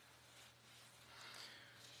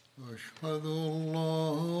أشهد أن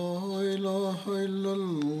لا إله إلا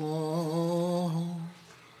الله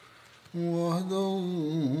وحده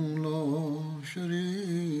لا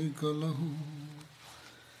شريك له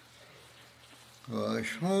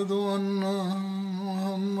وأشهد أن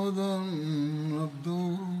محمدا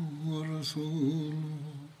عبده ورسوله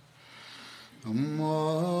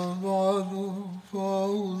أما بعد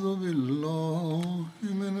فأعوذ بالله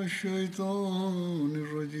من الشيطان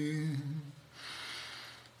الرجيم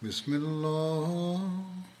بسم الله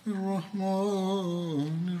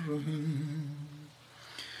الرحمن الرحيم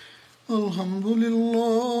الحمد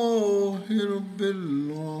لله رب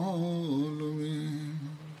العالمين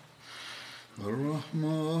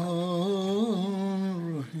الرحمن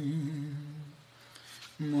الرحيم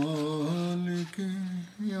مالك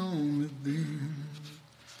يوم الدين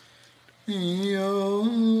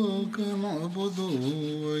إياك نعبد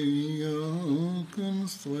وإياك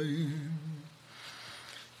نستعين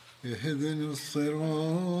اهدنا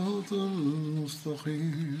الصراط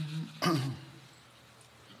المستقيم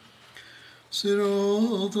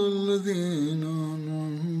صراط الذين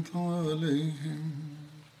أنعمت عليهم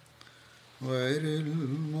غير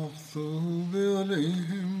المغضوب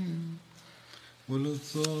عليهم ولا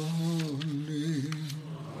الضالين.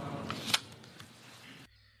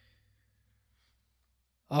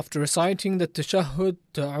 After reciting the Tashahhud,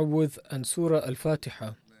 Ta'awudh and Surah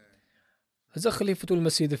Al-Fatiha, Hazrat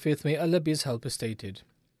Khalifa-tul-Masih the Fifth, may Allah be his helper, stated,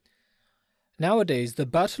 nowadays the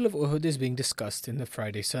Battle of Uhud is being discussed in the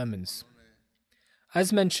Friday sermons.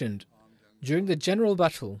 As mentioned, during the general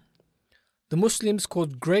battle, the Muslims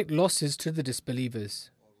caused great losses to the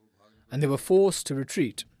disbelievers, and they were forced to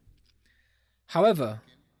retreat. However,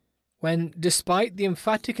 when, despite the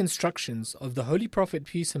emphatic instructions of the Holy Prophet,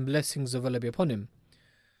 peace and blessings of Allah be upon him,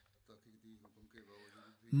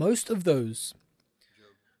 most of those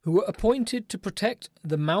who were appointed to protect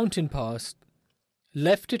the mountain pass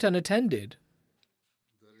left it unattended,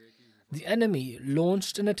 the enemy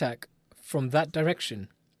launched an attack from that direction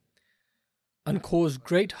and caused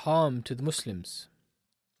great harm to the Muslims.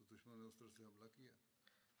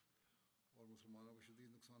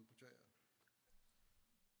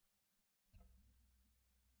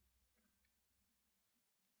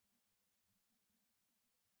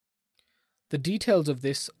 The details of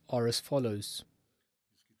this are as follows.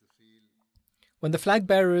 When the flag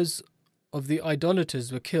bearers of the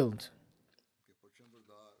idolaters were killed,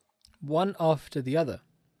 one after the other,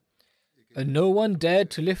 and no one dared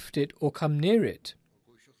to lift it or come near it,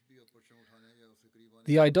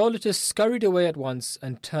 the idolaters scurried away at once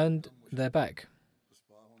and turned their back.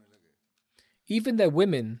 Even their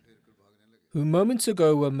women, who moments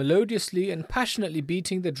ago were melodiously and passionately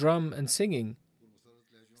beating the drum and singing,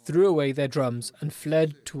 threw away their drums and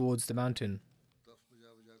fled towards the mountain.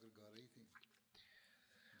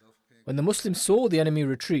 When the Muslims saw the enemy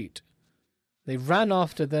retreat, they ran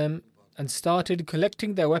after them and started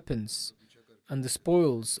collecting their weapons and the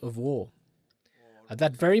spoils of war. At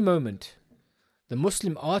that very moment, the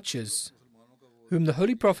Muslim archers, whom the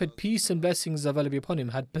Holy Prophet, peace and blessings of Allah be upon him,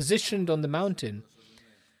 had positioned on the mountain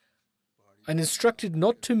and instructed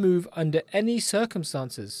not to move under any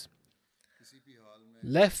circumstances,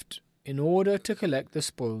 left in order to collect the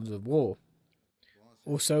spoils of war.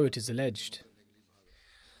 Or so it is alleged.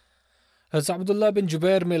 Hazrat Abdullah bin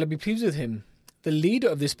Jubair, may Allah be pleased with him, the leader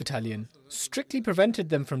of this battalion, strictly prevented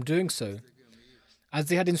them from doing so, as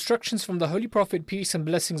they had instructions from the Holy Prophet, peace and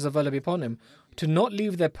blessings of Allah be upon him, to not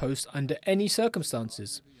leave their post under any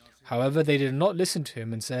circumstances. However, they did not listen to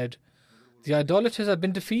him and said, "The idolaters have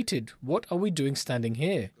been defeated. What are we doing standing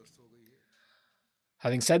here?"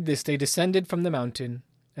 Having said this, they descended from the mountain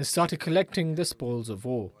and started collecting the spoils of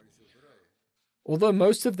war. Although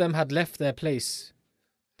most of them had left their place,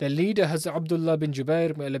 their leader Hazrat Abdullah bin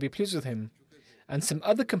Jubair, may Allah be pleased with him, and some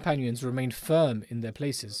other companions remained firm in their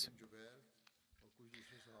places.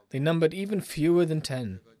 They numbered even fewer than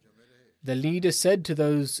 10. The leader said to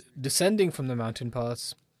those descending from the mountain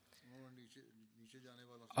pass,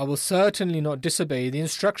 "I will certainly not disobey the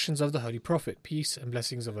instructions of the Holy Prophet, peace and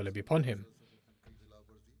blessings of Allah be upon him."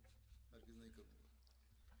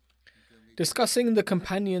 Discussing the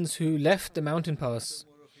companions who left the mountain pass,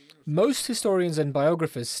 most historians and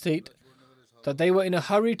biographers state that they were in a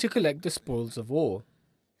hurry to collect the spoils of war.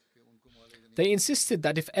 They insisted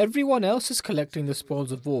that if everyone else is collecting the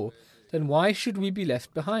spoils of war, then why should we be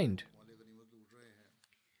left behind?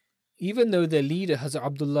 Even though their leader, Hazrat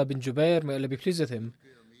Abdullah bin Jubair, may Allah be pleased with him,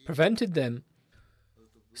 prevented them,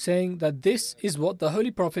 saying that this is what the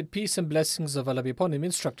Holy Prophet, peace and blessings of Allah be upon him,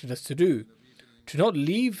 instructed us to do, to not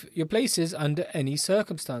leave your places under any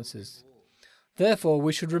circumstances. Therefore,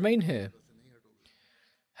 we should remain here.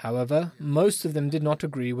 However, most of them did not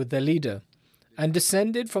agree with their leader and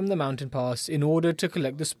descended from the mountain pass in order to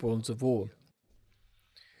collect the spoils of war.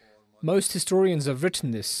 Most historians have written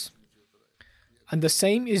this, and the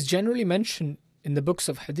same is generally mentioned in the books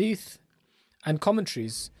of hadith and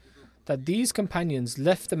commentaries, that these companions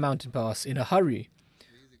left the mountain pass in a hurry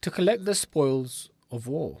to collect the spoils of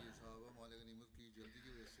war.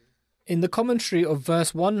 In the commentary of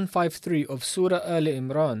verse 153 of Surah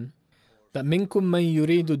Al-Imran, that minkum man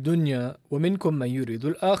yuridu dunya wa minkum man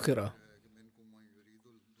yuridu al-akhirah,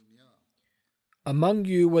 among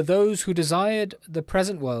you were those who desired the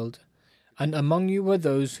present world, and among you were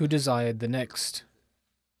those who desired the next.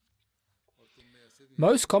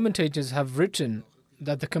 Most commentators have written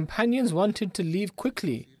that the companions wanted to leave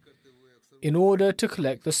quickly in order to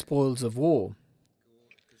collect the spoils of war.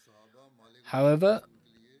 However,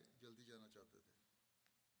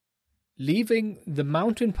 leaving the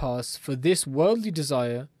mountain pass for this worldly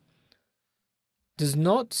desire does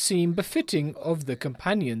not seem befitting of the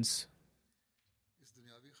companions.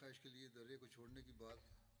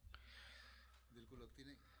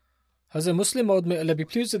 Hazrat Muslim Maud, may Allah be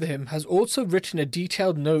pleased with him, has also written a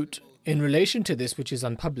detailed note in relation to this which is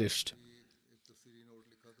unpublished.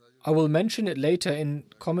 I will mention it later in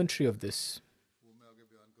commentary of this.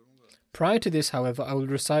 Prior to this, however, I will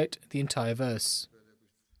recite the entire verse.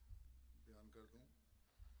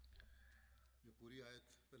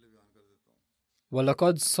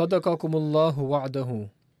 وَلَقَدْ صَدَقَكُمُ اللَّهُ وَعْدَهُ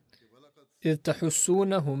إِذْ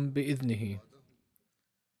تَحُسُّونَهُمْ بِإِذْنِهِ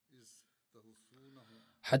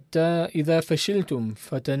حتى إذا فشلتم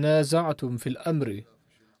فتنازعتم في الأمر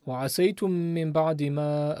وعصيتم من بعد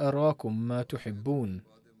ما أراكم ما تحبون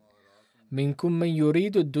منكم من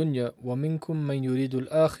يريد الدنيا ومنكم من يريد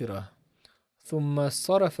الآخرة ثم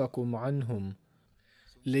صرفكم عنهم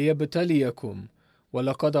ليبتليكم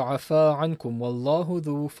ولقد عفا عنكم والله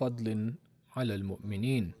ذو فضل على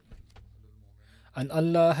المؤمنين. And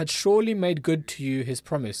Allah had surely made good to you His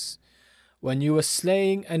promise when you were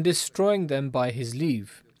slaying and destroying them by His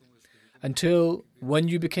leave, until when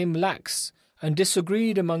you became lax and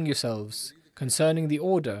disagreed among yourselves concerning the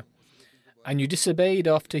order, and you disobeyed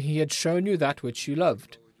after He had shown you that which you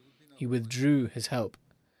loved, He withdrew His help.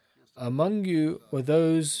 Among you were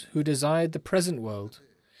those who desired the present world,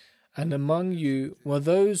 and among you were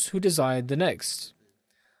those who desired the next.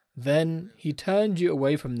 Then He turned you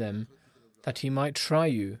away from them, that He might try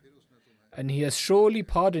you, and He has surely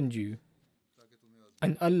pardoned you,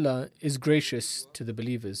 and Allah is gracious to the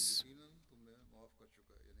believers.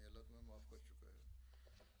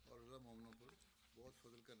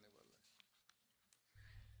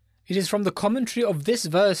 It is from the commentary of this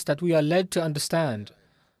verse that we are led to understand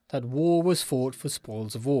that war was fought for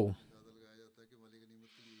spoils of war.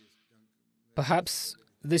 Perhaps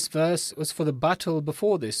this verse was for the battle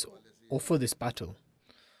before this, or for this battle.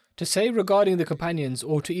 To say regarding the companions,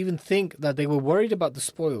 or to even think that they were worried about the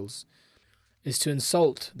spoils, is to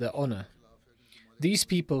insult their honor. These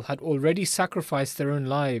people had already sacrificed their own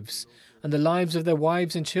lives and the lives of their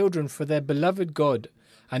wives and children for their beloved God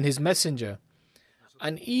and His Messenger.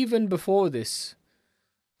 And even before this,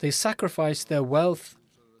 they sacrificed their wealth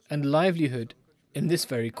and livelihood in this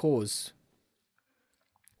very cause.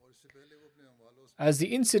 As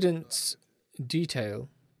the incidents detail,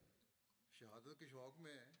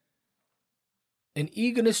 in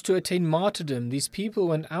eagerness to attain martyrdom, these people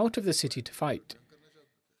went out of the city to fight.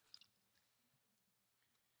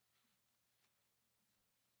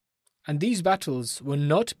 And these battles were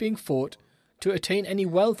not being fought to attain any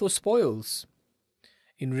wealth or spoils.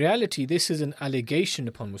 In reality, this is an allegation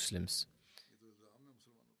upon Muslims.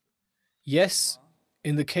 Yes,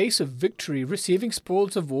 in the case of victory, receiving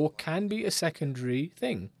spoils of war can be a secondary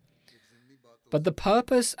thing. But the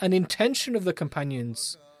purpose and intention of the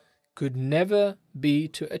companions could never be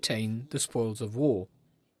to attain the spoils of war.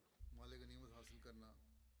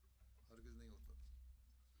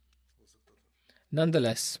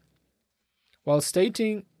 Nonetheless, while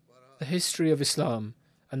stating the history of Islam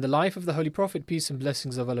and the life of the Holy Prophet, peace and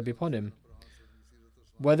blessings of Allah be upon him,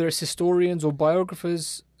 whether it's historians or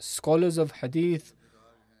biographers, scholars of hadith,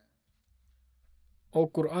 or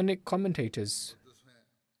Quranic commentators,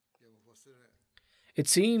 it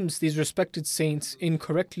seems these respected saints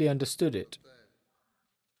incorrectly understood it,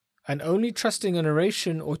 and only trusting a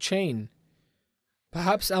narration or chain,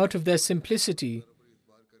 perhaps out of their simplicity,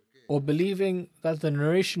 or believing that the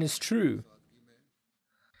narration is true,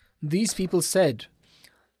 these people said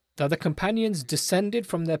that the companions descended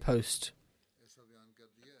from their post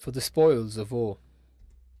for the spoils of war.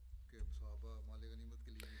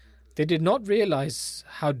 They did not realize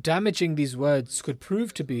how damaging these words could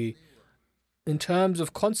prove to be in terms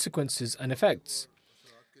of consequences and effects,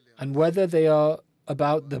 and whether they are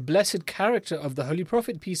about the blessed character of the Holy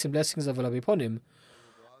Prophet, peace and blessings of Allah be upon him,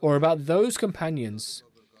 or about those companions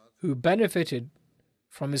who benefited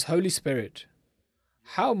from his Holy Spirit,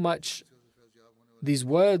 how much these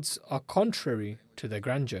words are contrary to their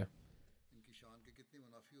grandeur.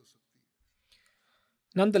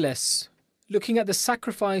 Nonetheless, looking at the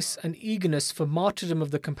sacrifice and eagerness for martyrdom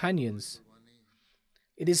of the companions,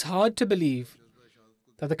 it is hard to believe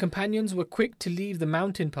that the companions were quick to leave the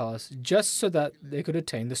mountain pass just so that they could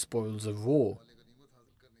attain the spoils of war.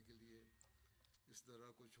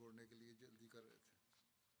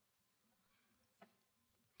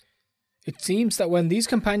 It seems that when these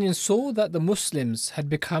companions saw that the Muslims had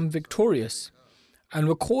become victorious and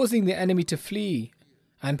were causing the enemy to flee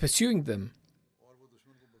and pursuing them,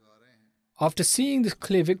 after seeing this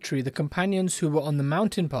clear victory, the companions who were on the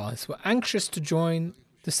mountain pass were anxious to join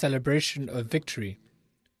the celebration of victory.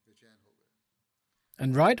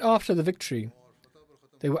 And right after the victory,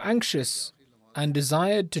 they were anxious and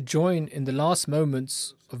desired to join in the last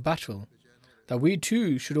moments of battle, that we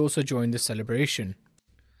too should also join the celebration.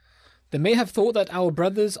 They may have thought that our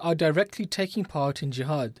brothers are directly taking part in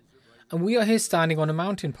jihad, and we are here standing on a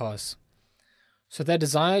mountain pass. So their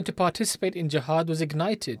desire to participate in jihad was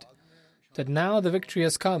ignited, that now the victory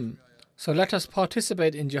has come, so let us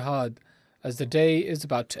participate in jihad as the day is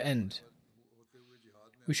about to end.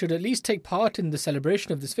 We should at least take part in the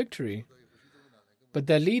celebration of this victory. But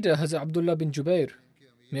their leader, Hazrat Abdullah bin Jubair,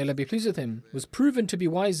 may Allah be pleased with him, was proven to be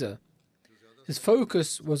wiser. His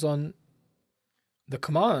focus was on the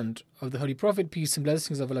command of the Holy Prophet, peace and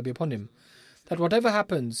blessings of Allah be upon him, that whatever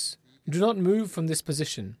happens, do not move from this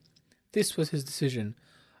position. This was his decision,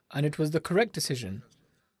 and it was the correct decision,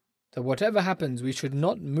 that whatever happens, we should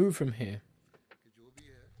not move from here.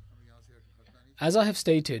 As I have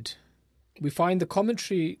stated, we find the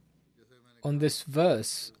commentary on this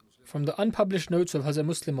verse from the unpublished notes of Hazrat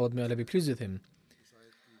Muslim Maud, may Allah be pleased with him.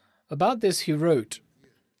 About this he wrote,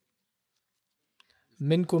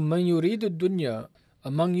 Minkum man yuridu dunya,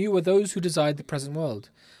 among you are those who desire the present world.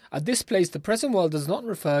 At this place, the present world does not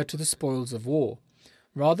refer to the spoils of war.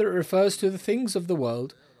 Rather, it refers to the things of the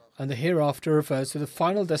world, and the hereafter refers to the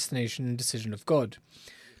final destination and decision of God.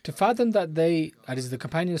 To fathom that they, that is the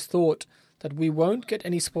companions, thought that we won't get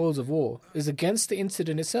any spoils of war is against the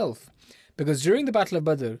incident itself, because during the Battle of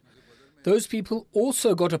Badr, those people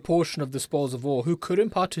also got a portion of the spoils of war who couldn't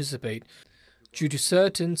participate due to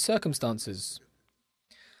certain circumstances.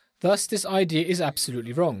 Thus, this idea is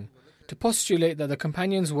absolutely wrong. To postulate that the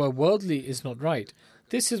companions were worldly is not right.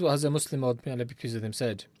 This is what Hazrat Muslim Maud, may Allah be pleased with him,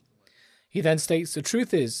 said. He then states, the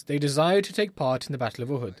truth is, they desired to take part in the Battle of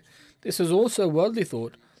Uhud. This was also a worldly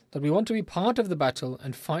thought, that we want to be part of the battle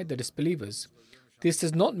and fight the disbelievers. This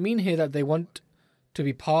does not mean here that they want to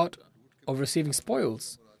be part of receiving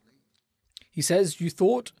spoils. He says, you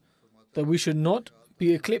thought that we should not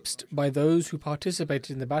be eclipsed by those who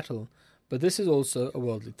participated in the battle, but this is also a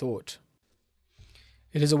worldly thought.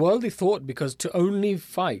 It is a worldly thought because to only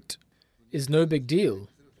fight is no big deal.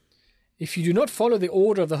 If you do not follow the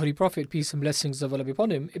order of the Holy Prophet, peace and blessings of Allah be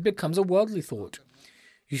upon him, it becomes a worldly thought.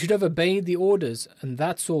 You should have obeyed the orders, and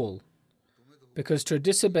that's all. Because to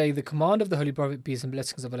disobey the command of the Holy Prophet, peace and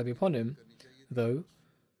blessings of Allah be upon him, though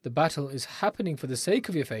the battle is happening for the sake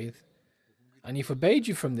of your faith, and he forbade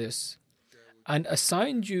you from this, and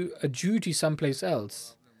assigned you a duty someplace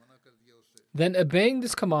else, then obeying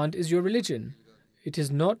this command is your religion. It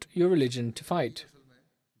is not your religion to fight.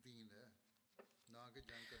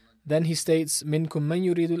 Then he states, Minkum man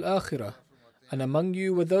yuridul akhirah, and among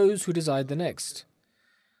you were those who desired the next.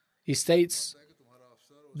 He states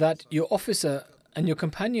that your officer and your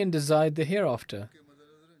companion desired the hereafter.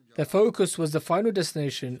 Their focus was the final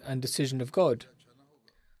destination and decision of God.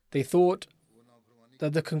 They thought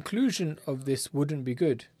that the conclusion of this wouldn't be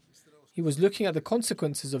good. He was looking at the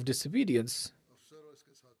consequences of disobedience.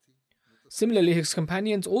 Similarly, his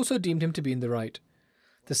companions also deemed him to be in the right.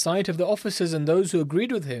 The sight of the officers and those who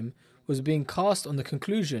agreed with him was being cast on the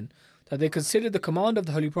conclusion that they considered the command of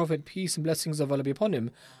the Holy Prophet, peace and blessings of Allah be upon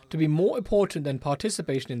him, to be more important than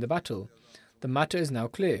participation in the battle. The matter is now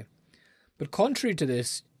clear. But contrary to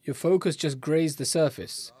this, your focus just grazed the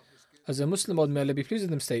surface. As a Muslim, may Allah be pleased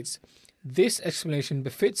with him, states, this explanation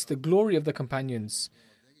befits the glory of the companions,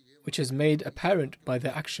 which is made apparent by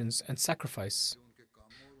their actions and sacrifice.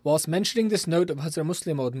 Whilst mentioning this note of Hazrat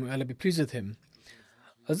Muslim, may Allah be pleased with him,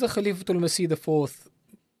 Hazrat Khalifa-tul-Masih IV,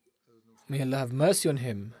 may Allah have mercy on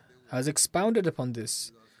him, has expounded upon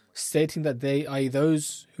this, stating that they, i.e.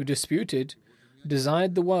 those who disputed,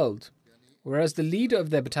 desired the world, whereas the leader of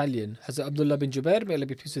their battalion, Hazrat Abdullah bin Jubair, may Allah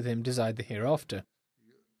be pleased with him, desired the hereafter.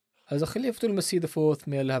 Hazrat Khalifa-tul-Masih IV,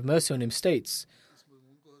 may Allah have mercy on him, states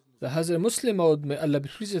that Hazrat Muslim Maud, may Allah be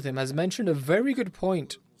pleased with him, has mentioned a very good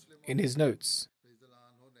point in his notes,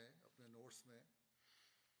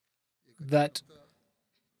 that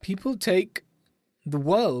people take the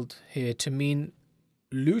world here to mean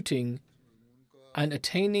looting and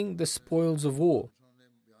attaining the spoils of war.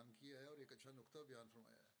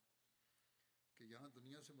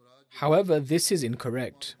 However, this is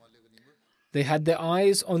incorrect. They had their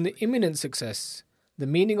eyes on the imminent success. The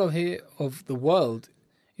meaning of the world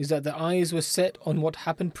is that their eyes were set on what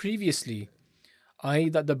happened previously, i.e.,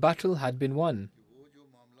 that the battle had been won.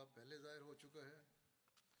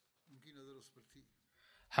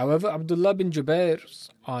 However, Abdullah bin Jubair's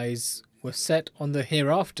eyes were set on the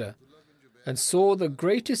hereafter and saw the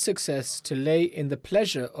greatest success to lay in the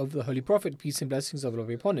pleasure of the Holy Prophet, peace and blessings of Allah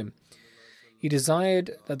be upon him. He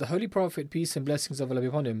desired that the Holy Prophet, peace and blessings of Allah be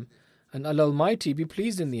upon him, and Allah Almighty be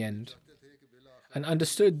pleased in the end, and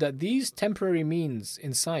understood that these temporary means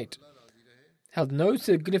in sight held no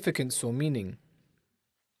significance or meaning.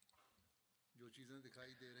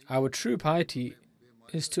 Our true piety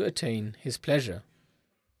is to attain His pleasure.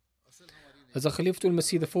 Hazrat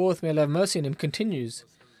Khalifa-tul-Masih IV, may Allah have mercy on him, continues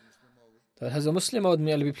that Hazrat Muslim Maud,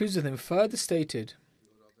 may Allah be pleased with him, further stated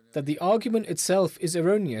that the argument itself is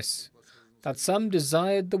erroneous, that some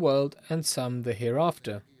desired the world and some the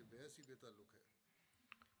hereafter.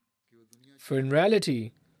 For in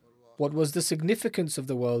reality, what was the significance of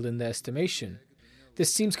the world in their estimation?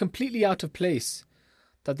 This seems completely out of place,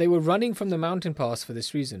 that they were running from the mountain pass for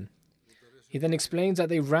this reason. He then explains that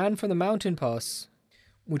they ran from the mountain pass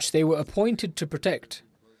which they were appointed to protect.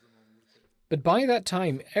 But by that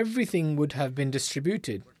time, everything would have been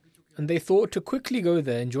distributed, and they thought to quickly go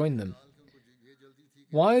there and join them.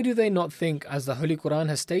 Why do they not think, as the Holy Quran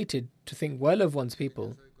has stated, to think well of one's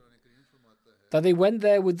people? That they went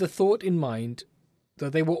there with the thought in mind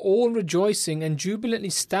that they were all rejoicing and jubilantly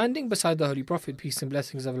standing beside the Holy Prophet, peace and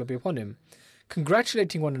blessings of Allah be upon him,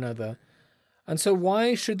 congratulating one another, and so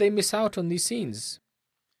why should they miss out on these scenes?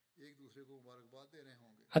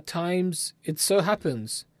 At times, it so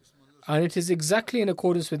happens, and it is exactly in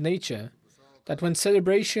accordance with nature, that when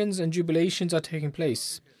celebrations and jubilations are taking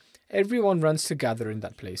place, everyone runs to gather in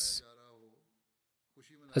that place.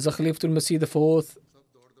 Hazrat Khalifa-tul-Masih IV,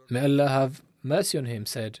 may Allah have mercy on him,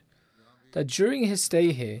 said that during his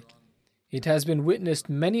stay here, it has been witnessed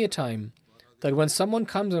many a time that when someone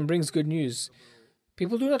comes and brings good news,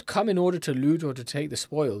 people do not come in order to loot or to take the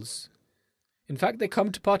spoils. In fact, they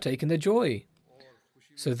come to partake in the joy.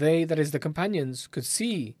 So they, that is the companions, could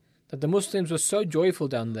see that the Muslims were so joyful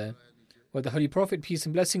down there, where the Holy Prophet, peace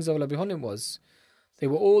and blessings of Allah be upon him, was. They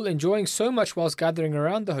were all enjoying so much whilst gathering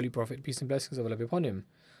around the Holy Prophet, peace and blessings of Allah be upon him.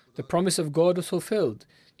 The promise of God was fulfilled,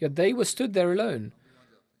 yet they were stood there alone.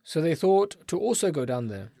 So they thought to also go down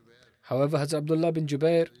there. However, Hazrat Abdullah bin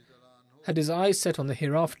Jubair had his eyes set on the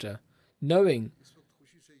hereafter, knowing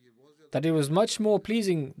that it was much more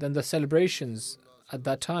pleasing than the celebrations at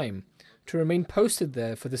that time to remain posted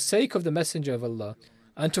there for the sake of the Messenger of Allah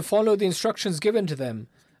and to follow the instructions given to them,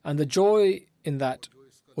 and the joy in that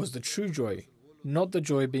was the true joy, not the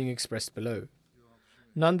joy being expressed below.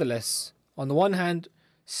 Nonetheless, on the one hand,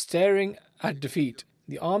 staring at defeat,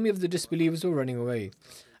 the army of the disbelievers were running away,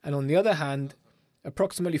 and on the other hand,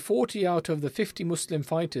 approximately 40 out of the 50 Muslim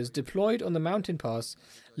fighters deployed on the mountain pass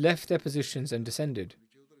left their positions and descended.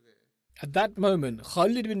 At that moment,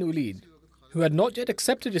 Khalid bin Walid, who had not yet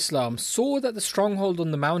accepted Islam, saw that the stronghold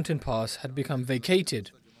on the mountain pass had become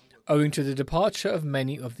vacated, owing to the departure of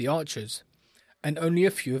many of the archers, and only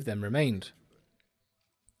a few of them remained.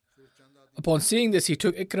 Upon seeing this, he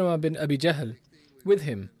took Ikrimah bin Abi Jahl with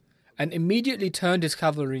him, and immediately turned his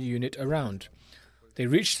cavalry unit around. They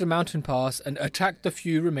reached the mountain pass and attacked the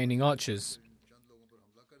few remaining archers.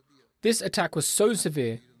 This attack was so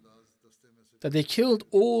severe that they killed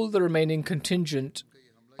all the remaining contingent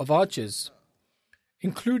of archers,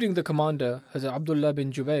 including the commander, Hazrat Abdullah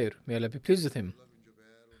bin Jubair, may Allah be pleased with him.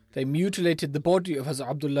 They mutilated the body of Hazrat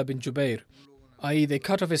Abdullah bin Jubair, i.e., they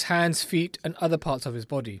cut off his hands, feet, and other parts of his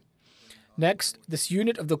body. Next, this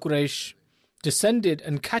unit of the Quraysh descended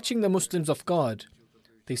and, catching the Muslims off guard,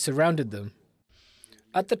 they surrounded them.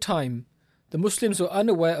 At the time, the Muslims were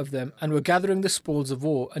unaware of them and were gathering the spoils of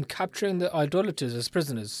war and capturing the idolaters as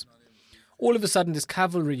prisoners. All of a sudden, this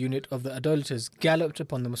cavalry unit of the idolaters galloped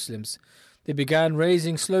upon the Muslims. They began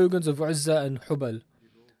raising slogans of Uzza and Hubal,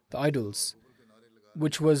 the idols,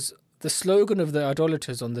 which was the slogan of the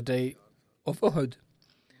idolaters on the day of Uhud.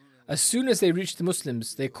 As soon as they reached the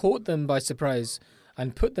Muslims, they caught them by surprise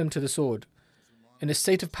and put them to the sword. In a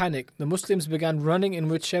state of panic, the Muslims began running in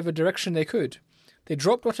whichever direction they could. They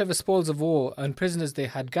dropped whatever spoils of war and prisoners they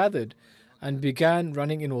had gathered and began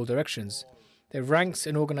running in all directions. Their ranks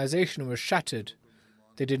and organization were shattered.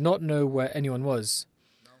 They did not know where anyone was.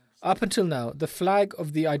 Up until now, the flag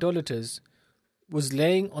of the idolaters was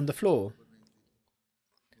laying on the floor.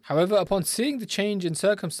 However, upon seeing the change in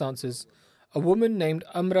circumstances, a woman named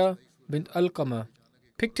Amra bint Alqama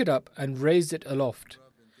picked it up and raised it aloft.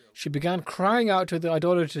 She began crying out to the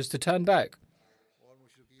idolaters to turn back.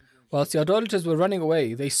 Whilst the idolaters were running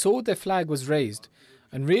away, they saw their flag was raised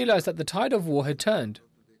and realized that the tide of war had turned.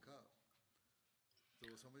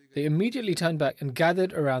 They immediately turned back and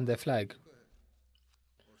gathered around their flag.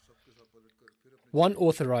 One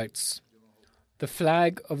author writes, the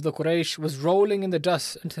flag of the Quraysh was rolling in the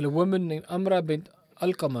dust until a woman named Amra bint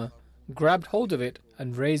Alqama grabbed hold of it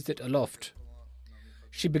and raised it aloft.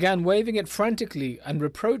 She began waving it frantically and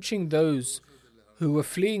reproaching those who were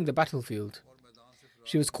fleeing the battlefield.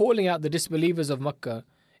 She was calling out the disbelievers of Makkah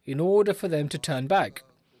in order for them to turn back.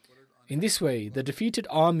 In this way, the defeated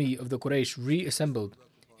army of the Quraysh reassembled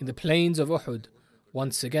in the plains of Uhud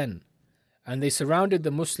once again, and they surrounded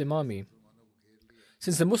the Muslim army.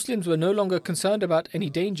 Since the Muslims were no longer concerned about any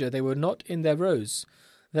danger, they were not in their rows.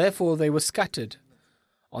 Therefore, they were scattered.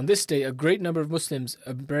 On this day, a great number of Muslims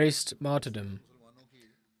embraced martyrdom.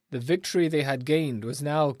 The victory they had gained was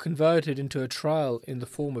now converted into a trial in the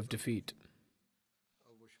form of defeat.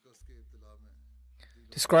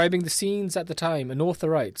 Describing the scenes at the time, an author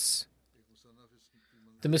writes,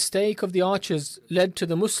 the mistake of the archers led to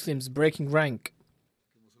the Muslims breaking rank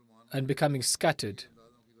and becoming scattered.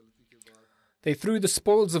 They threw the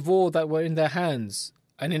spoils of war that were in their hands,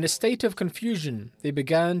 and in a state of confusion, they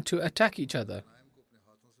began to attack each other.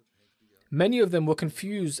 Many of them were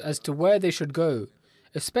confused as to where they should go,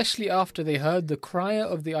 especially after they heard the crier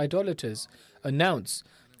of the idolaters announce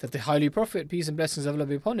that the Holy Prophet, peace and blessings of Allah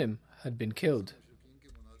be upon him, had been killed.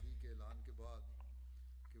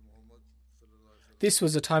 This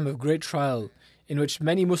was a time of great trial in which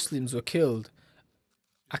many Muslims were killed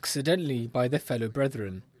accidentally by their fellow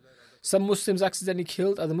brethren. Some Muslims accidentally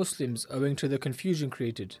killed other Muslims owing to the confusion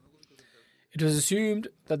created. It was assumed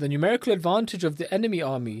that the numerical advantage of the enemy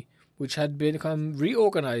army, which had become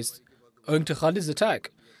reorganized owing to Khalid's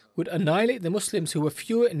attack, would annihilate the Muslims who were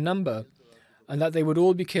fewer in number and that they would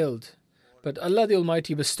all be killed. But Allah the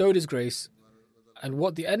Almighty bestowed His grace, and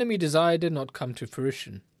what the enemy desired did not come to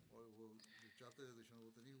fruition.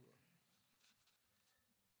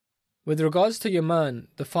 With regards to Yaman,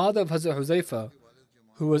 the father of Hazrat Huzaifa,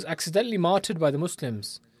 who was accidentally martyred by the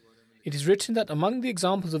Muslims, it is written that among the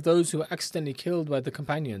examples of those who were accidentally killed by the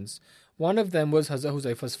companions, one of them was Hazrat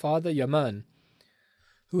Huzaifa's father, Yaman,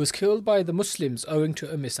 who was killed by the Muslims owing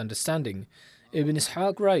to a misunderstanding. Ibn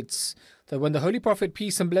Ishaq writes that when the Holy Prophet,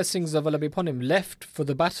 peace and blessings of Allah be upon him, left for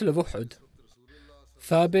the battle of Uhud,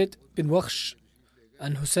 Thabit bin Wakhsh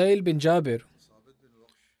and Husayl bin Jabir,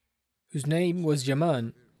 whose name was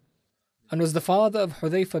Yaman, and was the father of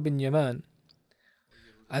Hudhayfa bin Yaman,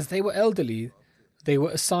 as they were elderly, they were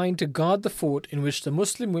assigned to guard the fort in which the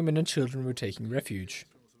Muslim women and children were taking refuge.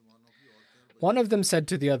 One of them said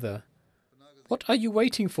to the other, "What are you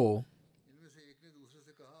waiting for?"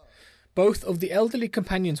 Both of the elderly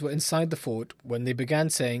companions were inside the fort when they began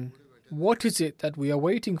saying, "What is it that we are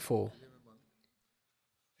waiting for?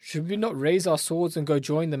 Should we not raise our swords and go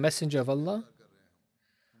join the Messenger of Allah?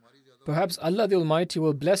 Perhaps Allah the Almighty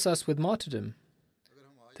will bless us with martyrdom."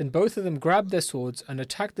 Then both of them grabbed their swords and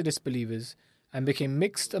attacked the disbelievers and became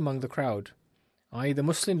mixed among the crowd. I.e., the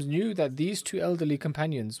Muslims knew that these two elderly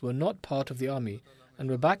companions were not part of the army and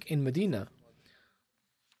were back in Medina,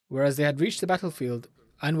 whereas they had reached the battlefield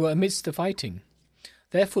and were amidst the fighting.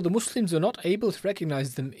 Therefore, the Muslims were not able to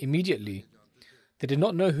recognize them immediately. They did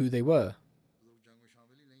not know who they were.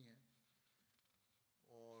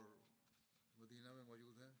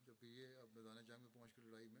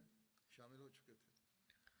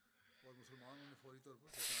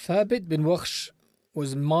 Thabit bin Wakhsh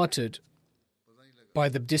was martyred by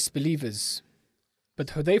the disbelievers, but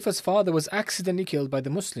Hudhayfa's father was accidentally killed by the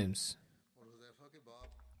Muslims.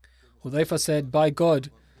 Hudhayfa said, "By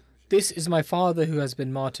God, this is my father who has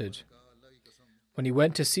been martyred." When he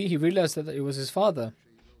went to see, he realized that it was his father.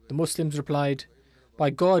 The Muslims replied, "By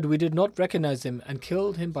God, we did not recognize him and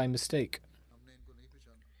killed him by mistake."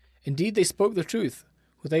 Indeed, they spoke the truth.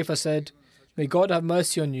 Hudhayfa said, "May God have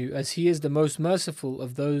mercy on you, as He is the most merciful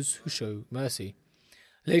of those who show mercy."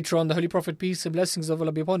 Later on, the Holy Prophet, peace and blessings of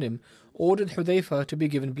Allah be upon him, ordered Hudhayfa to be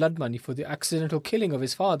given blood money for the accidental killing of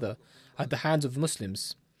his father at the hands of the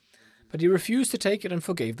Muslims. But he refused to take it and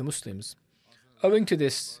forgave the Muslims. Owing to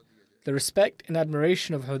this, The respect and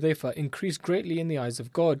admiration of Hudayfa increased greatly in the eyes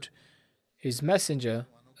of God, His Messenger,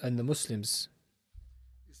 and the Muslims.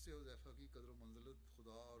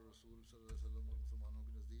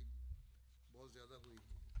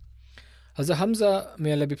 Hazrat Hamza,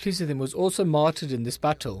 may Allah be pleased with him, was also martyred in this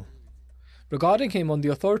battle. Regarding him, on the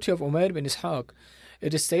authority of Umair bin Ishaq,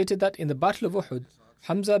 it is stated that in the Battle of Uhud,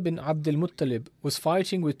 Hamza bin Abdul Muttalib was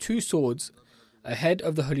fighting with 2 swords ahead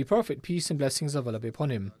of the Holy Prophet, peace and blessings of Allah be upon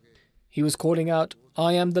him. He was calling out,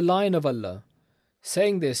 "I am the Lion of Allah."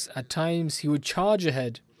 Saying this, at times he would charge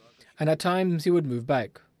ahead, and at times he would move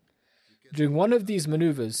back. During one of these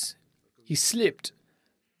maneuvers, he slipped,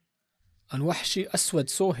 and Wahshi Aswad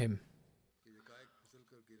saw him.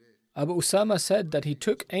 Abu Usama said that he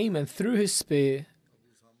took aim and threw his spear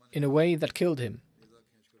in a way that killed him.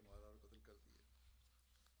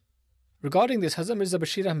 Regarding this, Hazrat Mirza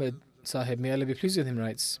Bashir Ahmed Sahib, may Allah be pleased with him,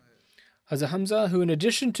 writes, Hazrat Hamza, who in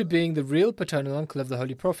addition to being the real paternal uncle of the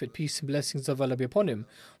Holy Prophet, peace and blessings of Allah be upon him,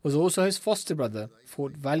 was also his foster brother,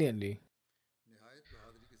 fought valiantly.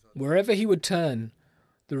 Wherever he would turn,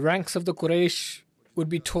 the ranks of the Quraysh would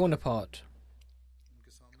be torn apart.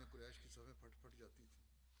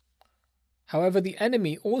 However, the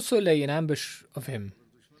enemy also lay in ambush of him.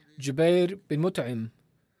 Jubair bin Mut'im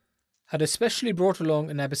had especially brought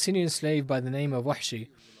along an Abyssinian slave by the name of Wahshi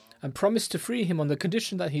and promised to free him on the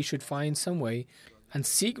condition that he should find some way and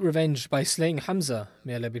seek revenge by slaying Hamza,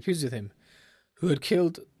 may Allah be pleased with him, who had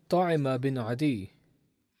killed Ta'ima bin Adi,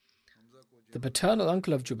 the paternal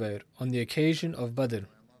uncle of Jubair, on the occasion of Badr.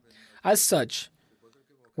 As such,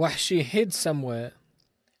 Wahshi hid somewhere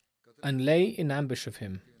and lay in ambush of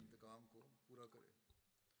him.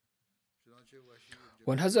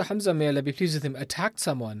 When Hazrat Hamza, may Allah be pleased with him, attacked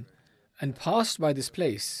someone and passed by this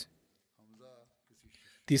place,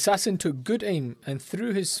 the assassin took good aim and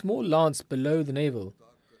threw his small lance below the navel,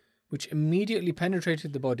 which immediately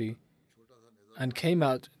penetrated the body and came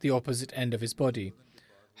out the opposite end of his body.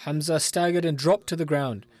 Hamza staggered and dropped to the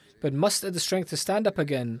ground, but mustered the strength to stand up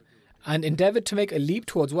again and endeavored to make a leap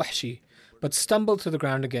towards Wahshi, but stumbled to the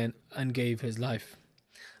ground again and gave his life.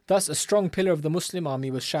 Thus a strong pillar of the Muslim army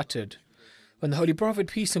was shattered. When the Holy Prophet,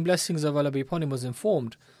 peace and blessings of Allah be upon him, was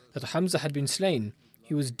informed that Hamza had been slain,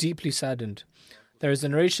 he was deeply saddened. There is a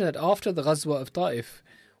narration that after the Ghazwa of Ta'if,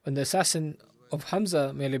 when the assassin of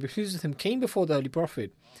Hamza, may Allah be pleased with him, came before the Holy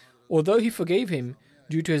Prophet, although he forgave him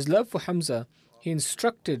due to his love for Hamza, he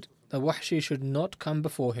instructed that Wahshi should not come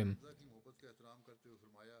before him.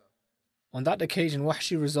 On that occasion,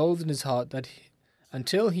 Wahshi resolved in his heart that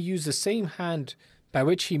until he used the same hand by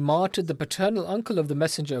which he martyred the paternal uncle of the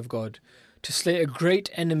Messenger of God to slay a great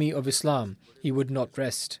enemy of Islam, he would not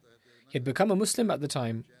rest. He had become a Muslim at the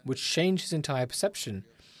time, which changed his entire perception.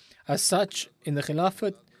 As such, in the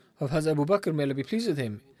Khilafat of Hazrat Abu Bakr, may Allah be pleased with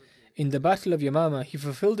him, in the Battle of Yamama, he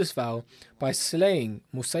fulfilled this vow by slaying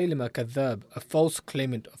Musaylima Kadhab, a false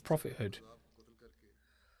claimant of prophethood.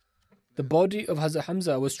 The body of Hazrat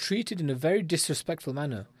Hamza was treated in a very disrespectful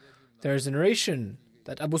manner. There is a narration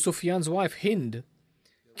that Abu Sufyan's wife Hind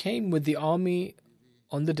came with the army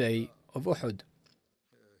on the day of Uhud.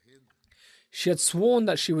 She had sworn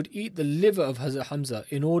that she would eat the liver of Hazrat Hamza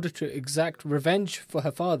in order to exact revenge for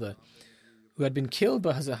her father, who had been killed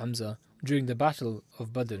by Hazrat Hamza during the Battle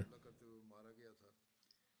of Badr.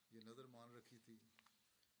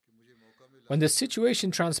 When the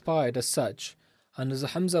situation transpired as such, and Hazrat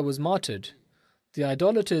Hamza was martyred, the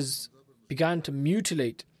idolaters began to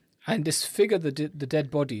mutilate and disfigure the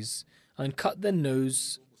dead bodies and cut their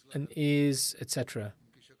nose and ears, etc.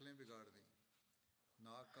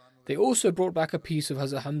 They also brought back a piece of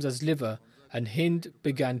Hazrat Hamza's liver, and Hind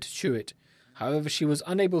began to chew it. However, she was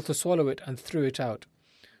unable to swallow it and threw it out.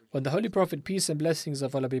 When the Holy Prophet, peace and blessings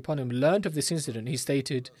of Allah be upon him, learnt of this incident, he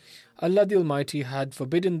stated, Allah the Almighty had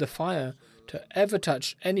forbidden the fire to ever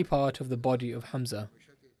touch any part of the body of Hamza.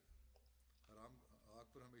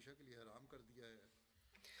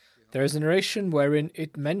 There is a narration wherein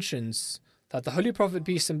it mentions that the Holy Prophet,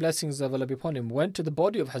 peace and blessings of Allah be upon him, went to the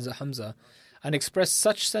body of Hazrat Hamza and expressed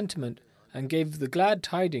such sentiment and gave the glad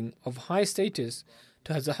tiding of high status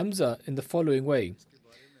to Hazrat Hamza in the following way.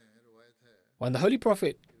 When the Holy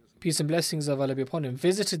Prophet, peace and blessings of Allah be upon him,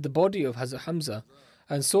 visited the body of Hazrat Hamza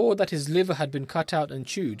and saw that his liver had been cut out and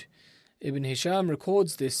chewed, Ibn Hisham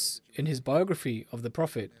records this in his biography of the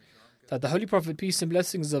Prophet, that the Holy Prophet, peace and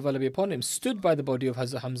blessings of Allah be upon him, stood by the body of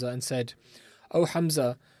Hazrat Hamza and said, "O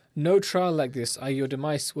Hamza, no trial like this, i.e. your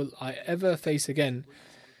demise, will I ever face again.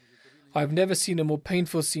 I have never seen a more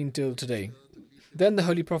painful scene till today." Then the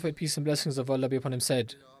Holy Prophet, peace and blessings of Allah be upon him,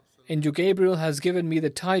 said, "Angel Gabriel has given me the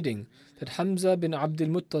tiding that Hamza bin Abdul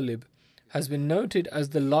Muttalib has been noted as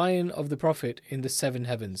the lion of the Prophet in the seven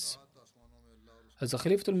heavens. As the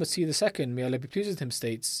Khalifa-tul-Masih II, may Allah be pleased with him,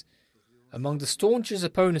 states, among the staunchest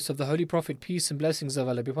opponents of the Holy Prophet, peace and blessings of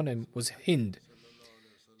Allah be upon him, was Hind.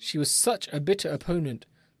 She was such a bitter opponent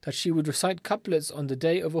that she would recite couplets on the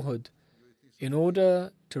day of Uhud in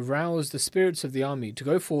order to rouse the spirits of the army to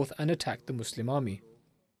go forth and attack the Muslim army.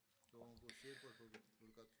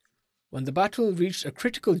 When the battle reached a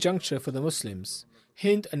critical juncture for the Muslims,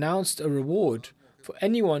 Hind announced a reward for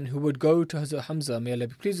anyone who would go to Hazrat Hamza, may Allah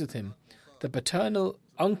be pleased with him, the paternal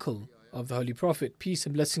uncle of the Holy Prophet, peace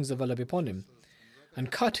and blessings of Allah be upon him,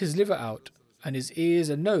 and cut his liver out and his ears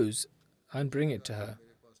and nose and bring it to her.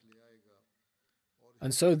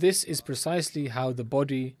 And so this is precisely how the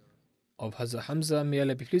body of Hazrat Hamza, may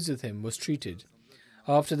Allah be pleased with him, was treated.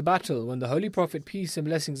 After the battle, when the Holy Prophet, peace and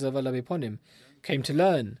blessings of Allah be upon him, came to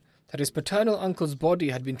learn that his paternal uncle's body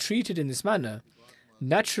had been treated in this manner,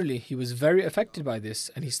 naturally he was very affected by this,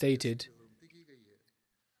 and he stated,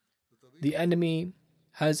 "The enemy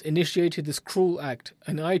has initiated this cruel act,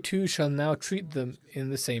 and I too shall now treat them in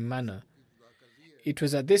the same manner." It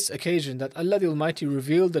was at this occasion that Allah the Almighty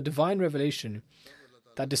revealed the divine revelation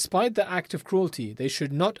that despite the act of cruelty, they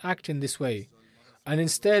should not act in this way, and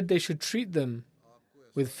instead they should treat them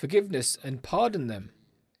with forgiveness and pardon them.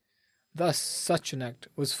 Thus, such an act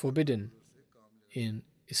was forbidden in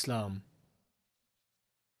Islam.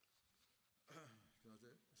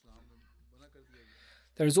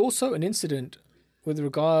 There is also an incident with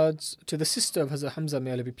regards to the sister of Hazrat Hamza,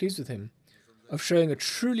 may Allah be pleased with him, of showing a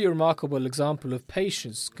truly remarkable example of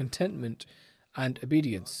patience, contentment, and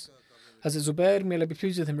obedience. Hazrat Zubair, may Allah be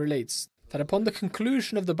pleased with him, relates that upon the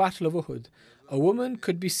conclusion of the Battle of Uhud, a woman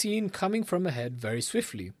could be seen coming from ahead very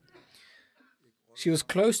swiftly. She was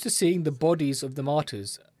close to seeing the bodies of the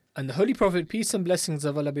martyrs, and the Holy Prophet, peace and blessings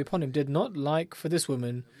of Allah be upon him, did not like for this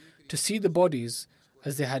woman to see the bodies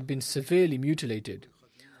as they had been severely mutilated.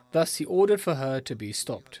 Thus he ordered for her to be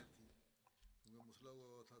stopped.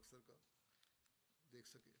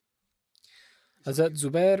 Hazrat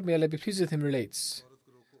Zubair, may Allah be pleased with him, relates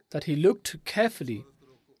that he looked carefully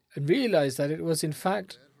and realized that it was in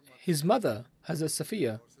fact his mother, Hazrat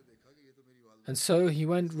Safiya. And so he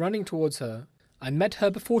went running towards her and met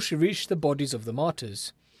her before she reached the bodies of the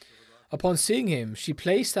martyrs. Upon seeing him, she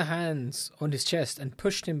placed her hands on his chest and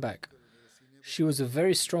pushed him back. She was a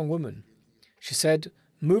very strong woman. She said,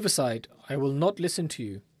 "Move aside, I will not listen to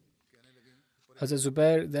you." Hazrat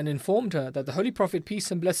Zubair then informed her that the Holy Prophet, peace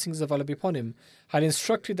and blessings of Allah be upon him, had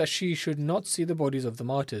instructed that she should not see the bodies of the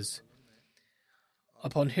martyrs.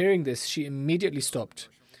 Upon hearing this, she immediately stopped.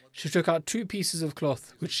 She took out 2 pieces of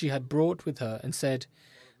cloth which she had brought with her and said,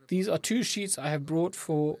 "These are 2 sheets I have brought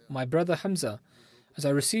for my brother Hamza, as I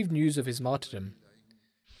received news of his martyrdom.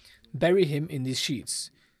 Bury him in these sheets."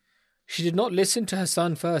 She did not listen to her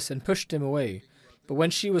son first and pushed him away. But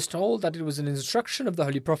when she was told that it was an instruction of the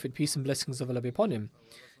Holy Prophet, peace and blessings of Allah be upon him,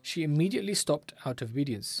 she immediately stopped out of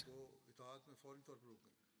obedience.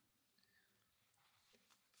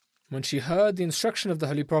 When she heard the instruction of the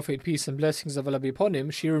Holy Prophet, peace and blessings of Allah be upon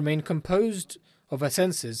him, she remained composed of her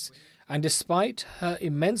senses, and despite her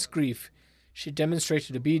immense grief, she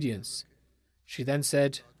demonstrated obedience. She then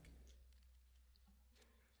said,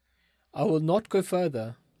 "I will not go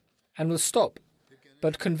further and will stop,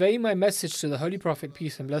 but convey my message to the Holy Prophet,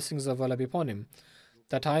 peace and blessings of Allah be upon him,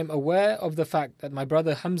 that I am aware of the fact that my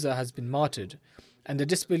brother Hamza has been martyred, and the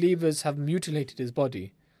disbelievers have mutilated his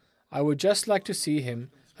body. I would just like to see him,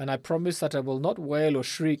 and I promise that I will not wail or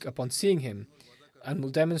shriek upon seeing him, and will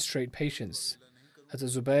demonstrate patience."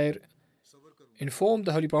 Hazrat Zubair informed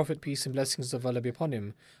the Holy Prophet, peace and blessings of Allah be upon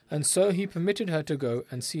him, and so he permitted her to go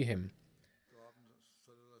and see him.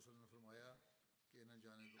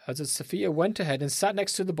 Hazrat Safiya went ahead and sat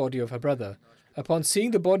next to the body of her brother. Upon seeing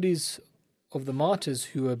the bodies of the martyrs,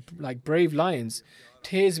 who were like brave lions,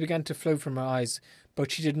 tears began to flow from her eyes,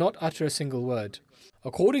 but she did not utter a single word.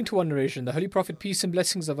 According to one narration, the Holy Prophet, peace and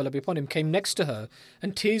blessings of Allah be upon him, came next to her,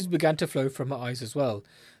 and tears began to flow from her eyes as well.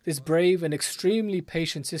 This brave and extremely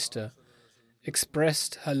patient sister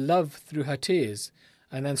expressed her love through her tears,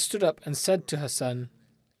 and then stood up and said to her son,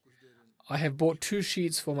 "I have bought 2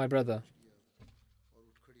 sheets for my brother,"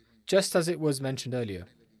 just as it was mentioned earlier.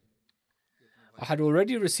 "I had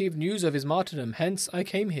already received news of his martyrdom, hence I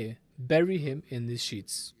came here. Bury him in these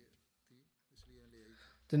sheets."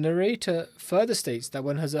 The narrator further states that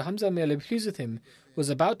when Hazrat Hamza, may Allah be pleased with him, was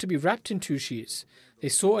about to be wrapped in 2 sheets, they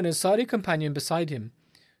saw an Ansari companion beside him,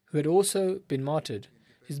 who had also been martyred.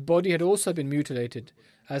 His body had also been mutilated,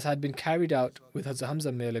 as had been carried out with Hazrat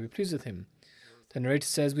Hamza, may Allah be pleased with him. The narrator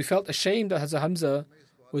says, "We felt ashamed that Hazrat Hamza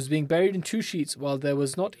was being buried in 2 sheets while there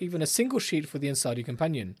was not even a single sheet for the Ansari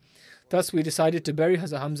companion. Thus we decided to bury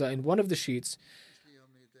Hazrat Hamza in one of the sheets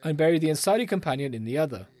and bury the Ansari companion in the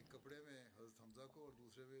other.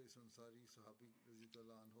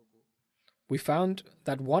 We found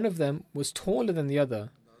that one of them was taller than the other.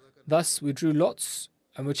 Thus we drew lots,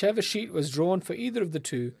 and whichever sheet was drawn for either of the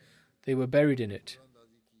 2, they were buried in it.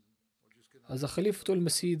 As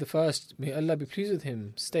Khalifa-tul-Masih the first, may Allah be pleased with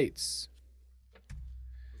him, states,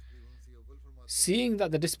 seeing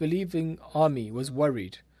that the disbelieving army was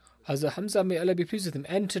worried, Hazrat Hamza, may Allah be pleased with him,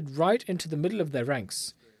 entered right into the middle of their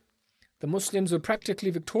ranks. The Muslims were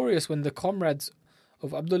practically victorious when the comrades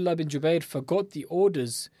of Abdullah bin Jubair forgot the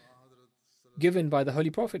orders given by the Holy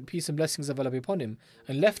Prophet, peace and blessings of Allah be upon him,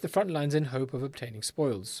 and left the front lines in hope of obtaining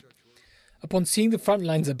spoils. Upon seeing the front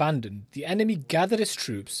lines abandoned, the enemy gathered its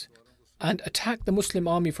troops and attacked the Muslim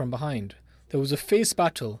army from behind. There was a fierce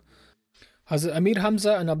battle. Hazrat Amir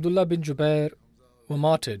Hamza and Abdullah bin Jubair were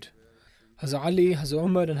martyred. Hazrat Ali, Hazrat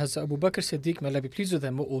Umar and Hazrat Abu Bakr Siddiq, may Allah be pleased with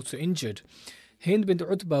them, were also injured. Hind bint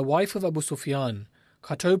Utbah, wife of Abu Sufyan,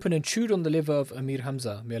 cut open and chewed on the liver of Amir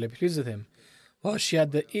Hamza, may Allah be pleased with him, while she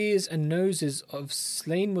had the ears and noses of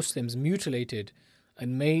slain Muslims mutilated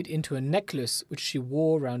and made into a necklace which she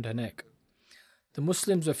wore round her neck. The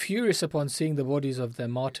Muslims were furious upon seeing the bodies of their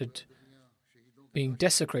martyred being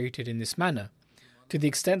desecrated in this manner, to the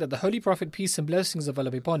extent that the Holy Prophet, peace and blessings of Allah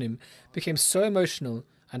be upon him, became so emotional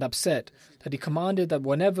and upset that he commanded that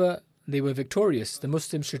whenever they were victorious, the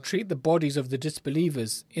Muslims should treat the bodies of the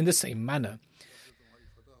disbelievers in the same manner.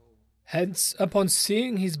 Hence, upon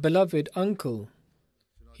seeing his beloved uncle,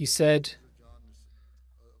 he said,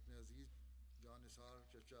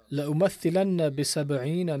 لَأُمَثِّلَنَّ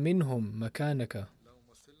بِسَبْعِينَ مِنْهُمْ مَكَانَكَ.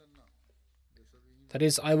 That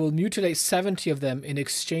is, I will mutilate 70 of them in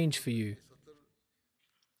exchange for you.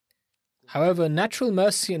 However, natural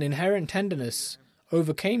mercy and inherent tenderness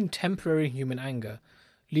overcame temporary human anger,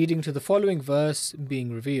 leading to the following verse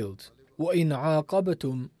being revealed. وَإِنْ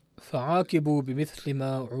عَاقَبْتُمْ فَعَاقِبُوا بِمِثْلِ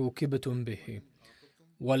مَا عُوقِبْتُمْ بِهِ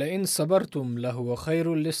وَلَئِنْ صَبَرْتُمْ لَهُوَ خَيْرٌ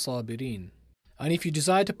لِلصَّابِرِينَ. And if you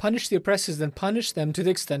desire to punish the oppressors, then punish them to the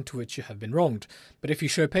extent to which you have been wronged. But if you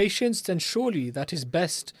show patience, then surely that is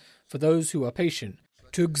best for those who are patient.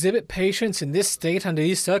 To exhibit patience in this state under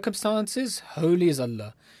these circumstances, holy is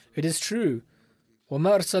Allah. It is true.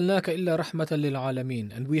 وَمَا أَرْسَلْنَاكَ إِلَّا رَحْمَةً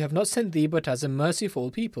لِلْعَالَمِينَ. And we have not sent thee but as a mercy for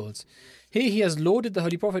all peoples. Here he has lauded the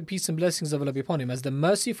Holy Prophet, peace and blessings of Allah be upon him, as the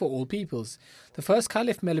mercy for all peoples. The first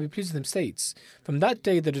Caliph, may Allah be pleased with him, states, from that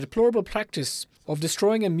day the deplorable practice of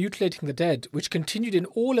destroying and mutilating the dead, which continued in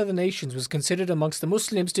all other nations, was considered amongst the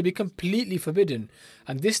Muslims to be completely forbidden,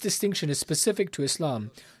 and this distinction is specific to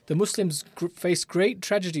Islam. The Muslims faced great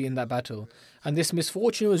tragedy in that battle, and this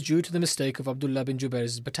misfortune was due to the mistake of Abdullah bin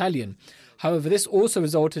Jubair's battalion. However, this also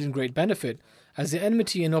resulted in great benefit, as the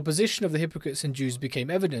enmity and opposition of the hypocrites and Jews became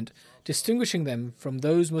evident, distinguishing them from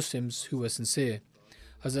those Muslims who were sincere.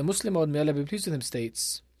 As a Muslim, may Allah be pleased with him,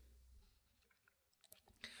 states,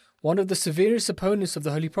 one of the severest opponents of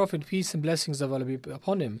the Holy Prophet, peace and blessings of Allah be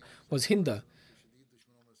upon him, was Hinda.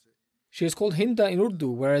 She is called Hinda in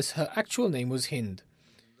Urdu, whereas her actual name was Hind.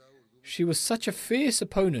 She was such a fierce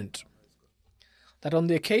opponent that on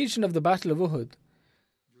the occasion of the Battle of Uhud,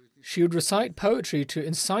 she would recite poetry to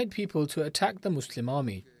incite people to attack the Muslim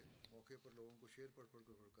army.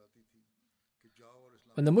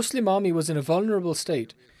 When the Muslim army was in a vulnerable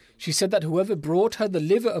state, she said that whoever brought her the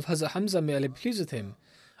liver of Hazrat Hamza, may Allah be pleased with him,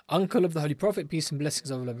 uncle of the Holy Prophet, peace and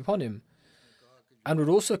blessings of Allah be upon him, and would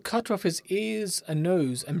also cut off his ears and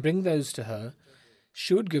nose and bring those to her,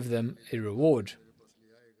 she would give them a reward.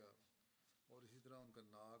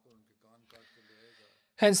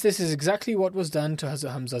 Hence, this is exactly what was done to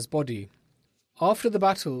Hazrat Hamza's body. After the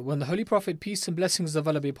battle, when the Holy Prophet, peace and blessings of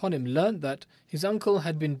Allah be upon him, learnt that his uncle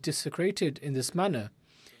had been desecrated in this manner,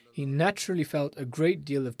 he naturally felt a great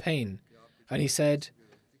deal of pain, and he said,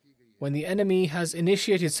 when the enemy has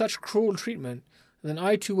initiated such cruel treatment, then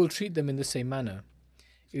I too will treat them in the same manner.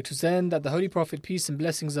 It was then that the Holy Prophet, peace and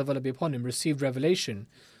blessings of Allah be upon him, received revelation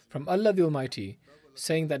from Allah the Almighty,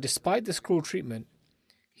 saying that despite this cruel treatment,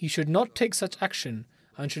 he should not take such action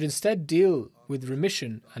and should instead deal with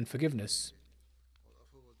remission and forgiveness.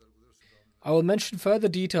 I will mention further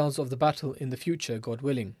details of the battle in the future, God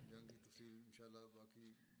willing.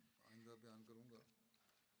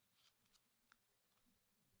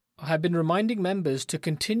 I have been reminding members to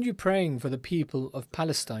continue praying for the people of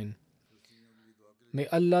Palestine. May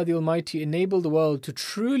Allah the Almighty enable the world to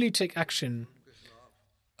truly take action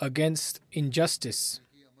against injustice.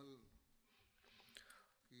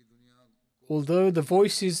 Although the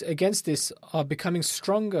voices against this are becoming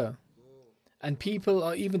stronger and people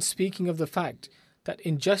are even speaking of the fact that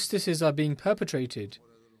injustices are being perpetrated,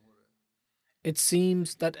 it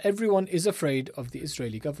seems that everyone is afraid of the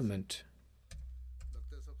Israeli government.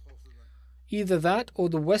 Either that or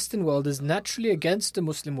the Western world is naturally against the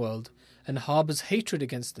Muslim world and harbors hatred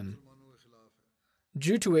against them,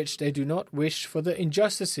 due to which they do not wish for the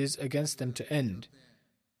injustices against them to end,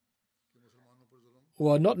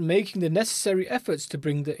 or are not making the necessary efforts to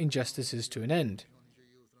bring the injustices to an end.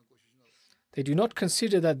 They do not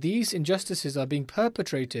consider that these injustices are being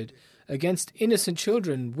perpetrated against innocent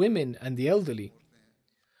children, women, and the elderly.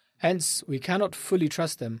 Hence, we cannot fully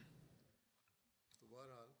trust them.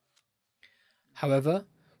 However,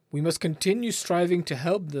 we must continue striving to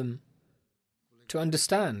help them to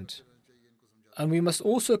understand, and we must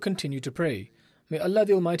also continue to pray. May Allah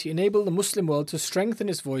the Almighty enable the Muslim world to strengthen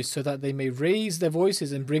its voice so that they may raise their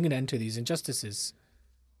voices and bring an end to these injustices.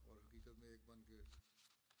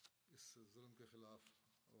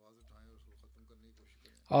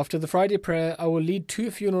 After the Friday prayer, I will lead 2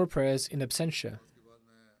 funeral prayers in absentia.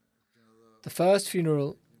 The first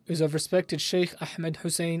funeral is of respected Sheikh Ahmed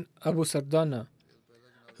Hussein Abu Sardana,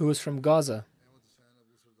 who was from Gaza.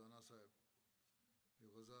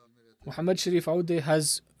 Muhammad Sharif Aude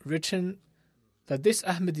has written that this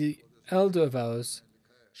Ahmadi elder of ours,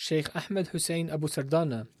 Sheikh Ahmed Hussein Abu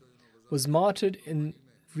Sardana, was martyred in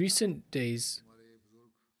recent days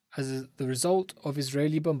as the result of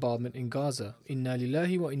Israeli bombardment in Gaza. Inna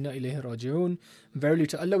lillahi wa inna ilayhi raji'un. Verily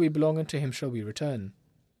to Allah we belong and to Him shall we return.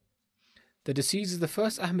 The deceased is the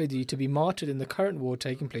first Ahmadi to be martyred in the current war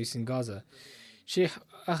taking place in Gaza. Sheikh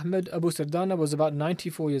Ahmed Abu Sardana was about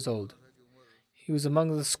 94 years old. He was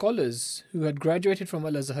among the scholars who had graduated from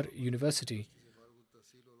Al-Azhar University.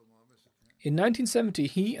 In 1970,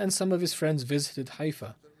 he and some of his friends visited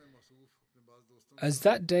Haifa. As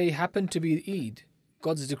that day happened to be Eid,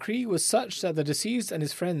 God's decree was such that the deceased and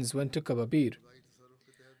his friends went to Kababir.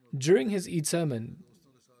 During his Eid sermon,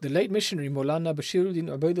 the late missionary Maulana Bashiruddin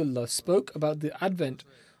Ubaidullah spoke about the advent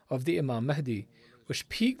of the Imam Mahdi, which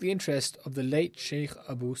piqued the interest of the late Sheikh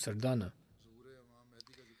Abu Sardana.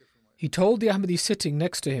 He told the Ahmadi sitting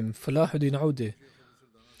next to him, Falahuddin Aude,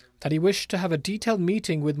 that he wished to have a detailed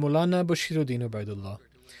meeting with Maulana Bashiruddin Ubaidullah.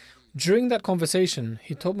 During that conversation,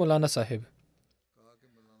 he told Maulana Sahib,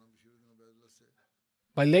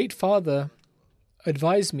 "My late father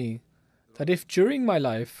advised me that if during my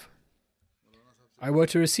life I were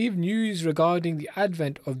to receive news regarding the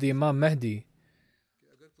advent of the Imam Mahdi,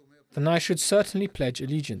 then I should certainly pledge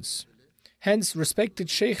allegiance." Hence, respected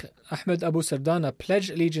Sheikh Ahmed Abu Sardana pledged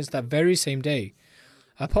allegiance that very same day.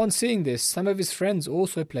 Upon seeing this, some of his friends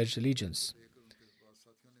also pledged allegiance.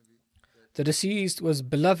 The deceased was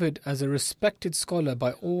beloved as a respected scholar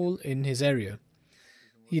by all in his area.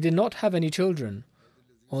 He did not have any children,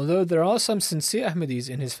 although there are some sincere Ahmadis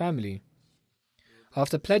in his family.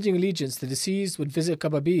 After pledging allegiance, the deceased would visit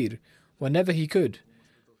Kababir whenever he could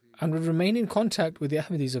and would remain in contact with the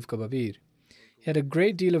Ahmadis of Kababir. He had a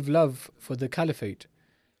great deal of love for the Caliphate,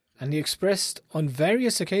 and he expressed on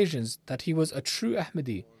various occasions that he was a true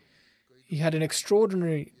Ahmadi. He had an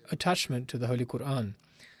extraordinary attachment to the Holy Quran.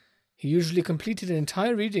 He usually completed an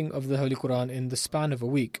entire reading of the Holy Quran in the span of a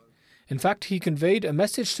week. In fact, he conveyed a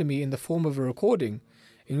message to me in the form of a recording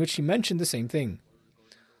in which he mentioned the same thing.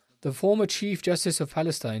 The former Chief Justice of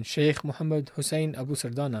Palestine, Sheikh Muhammad Hussein Abu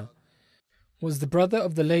Sardana, was the brother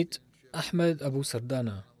of the late Ahmed Abu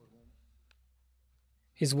Sardana.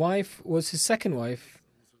 His wife was his second wife,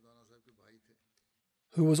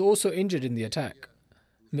 who was also injured in the attack.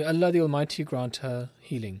 May Allah the Almighty grant her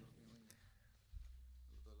healing.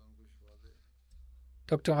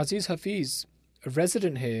 Dr. Aziz Hafiz, a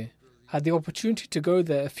resident here, had the opportunity to go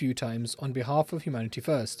there a few times on behalf of Humanity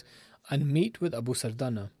First and meet with Abu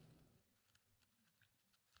Sardana.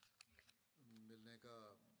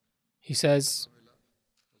 He says,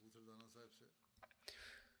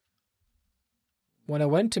 "When I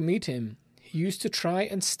went to meet him, he used to try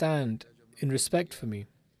and stand in respect for me.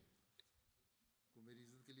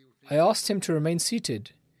 I asked him to remain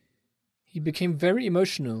seated. He became very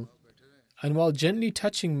emotional, and while gently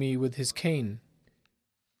touching me with his cane,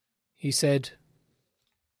 he said,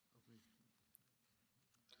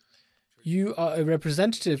 'You are a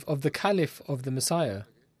representative of the Caliph of the Messiah.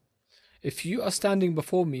 If you are standing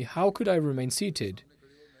before me, how could I remain seated?'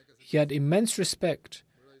 He had immense respect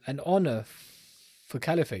and honor for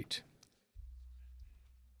Caliphate.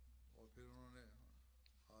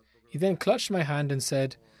 He then clutched my hand and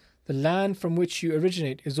said, 'The land from which you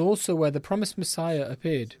originate is also where the promised Messiah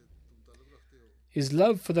appeared.' His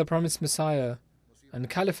love for the promised Messiah and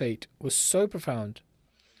Caliphate was so profound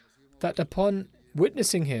that upon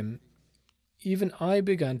witnessing him, even I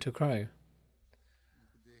began to cry.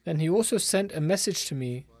 Then he also sent a message to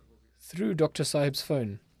me through Dr. Sahib's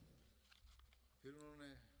phone.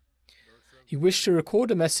 He wished to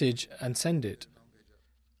record a message and send it.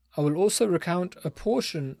 I will also recount a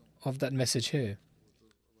portion of that message here.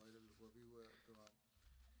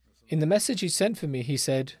 In the message he sent for me, he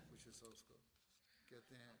said,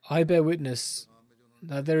 I bear witness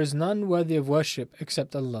that there is none worthy of worship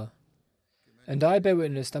except Allah. And I bear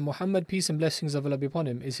witness that Muhammad, peace and blessings of Allah be upon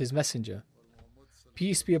him, is his messenger.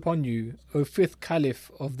 Peace be upon you, O fifth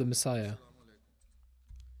Caliph of the Messiah.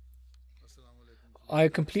 I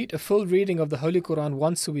complete a full reading of the Holy Quran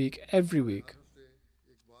once a week, every week.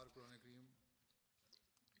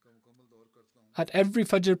 At every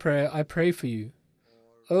Fajr prayer, I pray for you,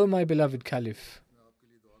 O my beloved Caliph.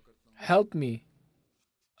 Help me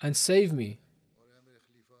and save me.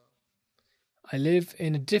 I live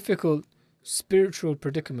in a difficult spiritual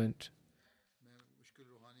predicament.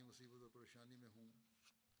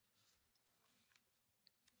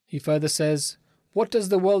 He further says, what does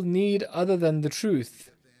the world need other than the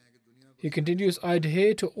truth? He continues, I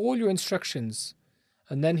adhere to all your instructions.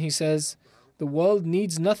 And then he says, the world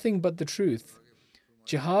needs nothing but the truth.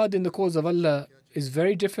 Jihad in the cause of Allah is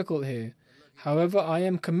very difficult here. However, I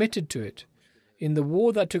am committed to it. In the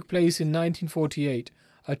war that took place in 1948,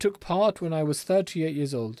 I took part when I was 38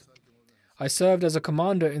 years old. I served as a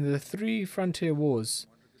commander in the 3 frontier wars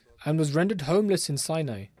and was rendered homeless in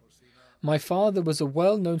Sinai. My father was a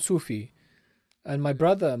well-known Sufi, and my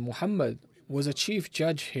brother Muhammad was a chief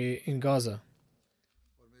judge here in Gaza.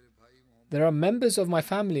 There are members of my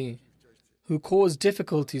family who cause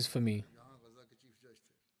difficulties for me.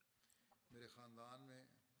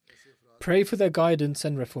 Pray for their guidance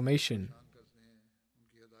and reformation.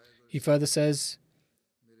 He further says,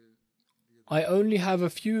 I only have a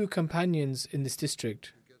few companions in this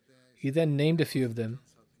district. He then named a few of them,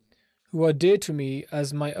 who are dear to me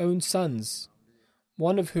as my own sons,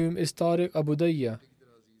 one of whom is Tariq Abu Dayya.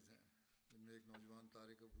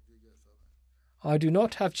 I do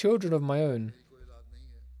not have children of my own.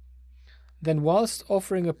 Then whilst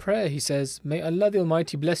offering a prayer, he says, May Allah the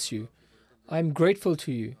Almighty bless you. I am grateful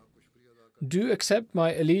to you. Do accept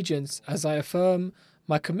my allegiance as I affirm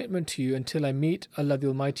my commitment to you until I meet Allah the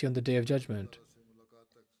Almighty on the Day of Judgment.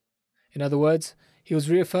 In other words, he was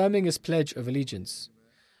reaffirming his pledge of allegiance.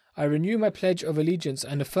 I renew my pledge of allegiance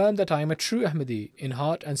and affirm that I am a true Ahmadi in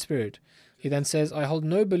heart and spirit. He then says, I hold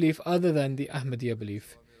no belief other than the Ahmadiyya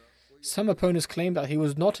belief. Some opponents claim that he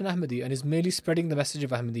was not an Ahmadi and is merely spreading the message of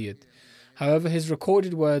Ahmadiyyat. However, his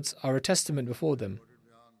recorded words are a testament before them.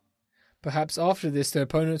 Perhaps after this, the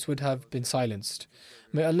opponents would have been silenced.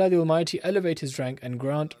 May Allah the Almighty elevate his rank and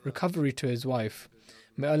grant recovery to his wife.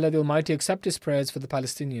 May Allah the Almighty accept his prayers for the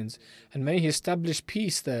Palestinians, and may He establish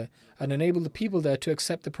peace there and enable the people there to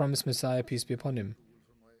accept the promised Messiah, peace be upon him.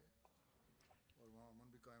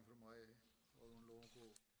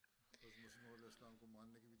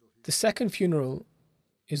 The second funeral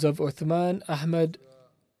is of Uthman Ahmad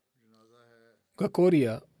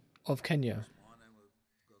Gakoria of Kenya.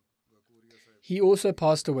 He also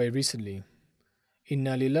passed away recently.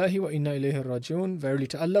 Inna lillahi wa inna ilayhi rajiun. Verily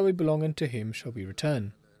to Allah we belong and to Him shall we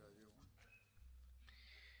return.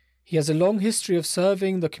 He has a long history of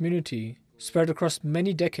serving the community spread across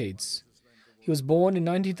many decades. He was born in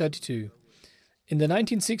 1932. In the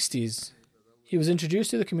 1960s, he was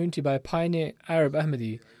introduced to the community by a pioneer Arab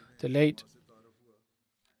Ahmadi, the late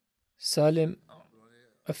Salim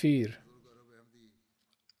Afir.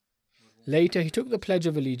 Later, he took the Pledge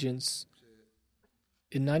of Allegiance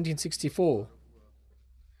in 1964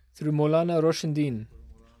 through Maulana Roshandin,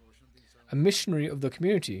 a missionary of the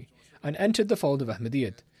community, and entered the fold of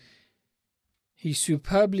Ahmadiyyat. He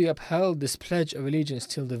superbly upheld this Pledge of Allegiance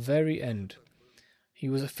till the very end. He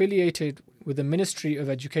was affiliated with the Ministry of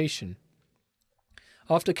Education.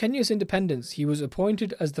 After Kenya's independence, he was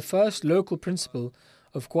appointed as the first local principal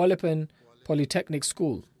of Kualapan Polytechnic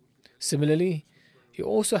School. Similarly, he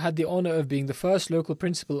also had the honor of being the first local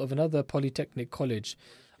principal of another polytechnic college,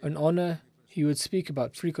 an honor he would speak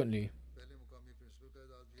about frequently.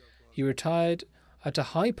 He retired at a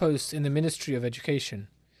high post in the Ministry of Education.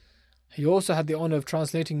 He also had the honor of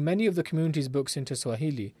translating many of the community's books into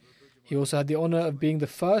Swahili. He also had the honor of being the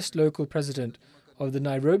first local president of the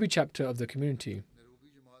Nairobi chapter of the community.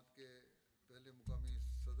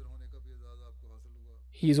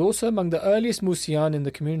 He is also among the earliest Musian in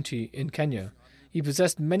the community in Kenya. He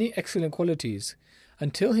possessed many excellent qualities.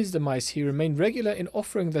 Until his demise, he remained regular in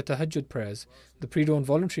offering the tahajjud prayers, the pre-dawn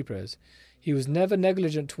voluntary prayers. He was never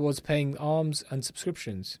negligent towards paying alms and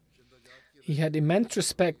subscriptions. He had immense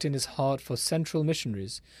respect in his heart for central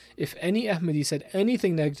missionaries. If any Ahmadi said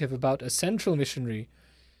anything negative about a central missionary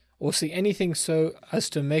or see anything so as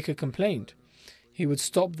to make a complaint, he would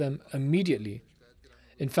stop them immediately.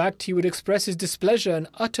 In fact, he would express his displeasure and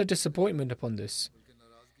utter disappointment upon this.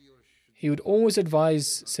 He would always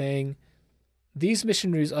advise, saying, "These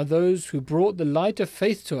missionaries are those who brought the light of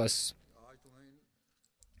faith to us.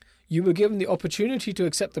 You were given the opportunity to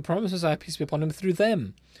accept the promise of Allah, peace be upon him, through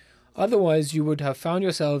them. Otherwise, you would have found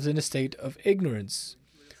yourselves in a state of ignorance.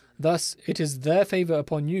 Thus, it is their favor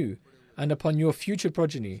upon you and upon your future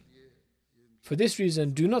progeny. For this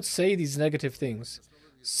reason, do not say these negative things."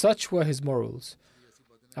 Such were his morals.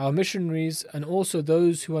 Our missionaries and also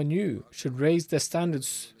those who are new should raise their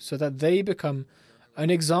standards so that they become an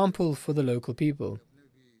example for the local people.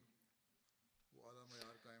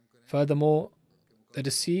 Furthermore, the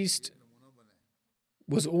deceased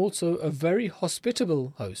was also a very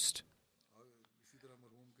hospitable host.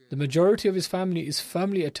 The majority of his family is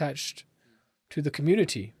firmly attached to the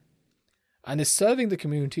community and is serving the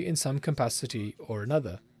community in some capacity or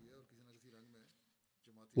another.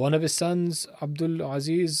 One of his sons, Abdul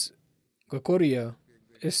Aziz Gakoria,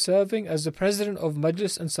 is serving as the president of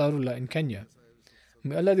Majlis Ansarullah in Kenya.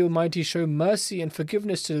 May Allah the Almighty show mercy and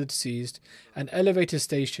forgiveness to the deceased and elevate his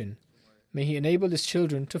station. May He enable his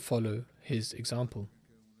children to follow his example.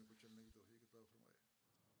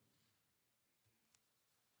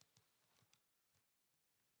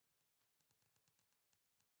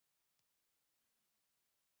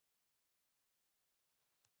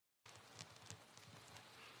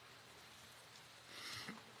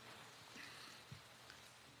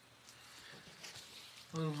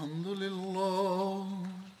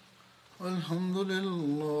 الحمد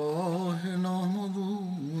لله نحمده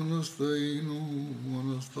ونستعينه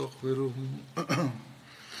ونستغفره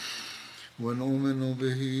ونؤمن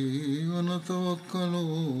به ونتوكل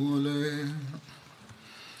عليه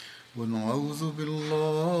ونعوذ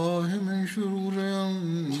بالله من شرور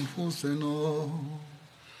أنفسنا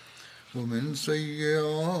ومن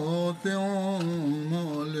سيئات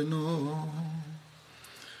أعمالنا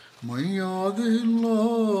من يهده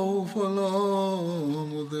الله فلا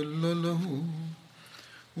مضل له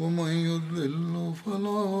ومن يضلل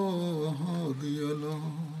فلا هادي له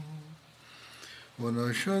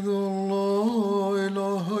ونشهد أن لا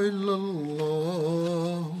إله إلا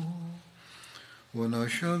الله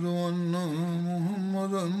ونشهد أن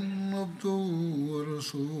محمدا عبده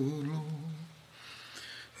ورسوله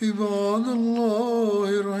عباد الله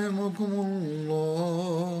رحمكم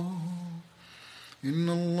الله إن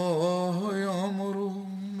الله يأمر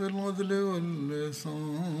بالعدل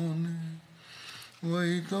والإحسان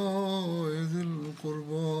وإيتاء ذي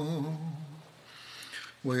القربى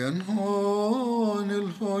وينهى عن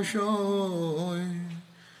الفحشاء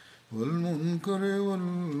والمنكر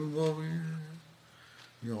والبغي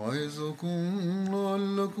يعظكم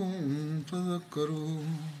لعلكم تذكرون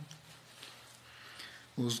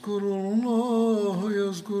اذكروا الله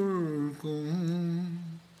يذكركم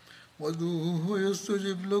وادعوه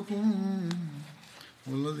يستجب لكم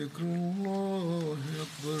ولذكر الله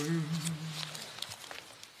أكبر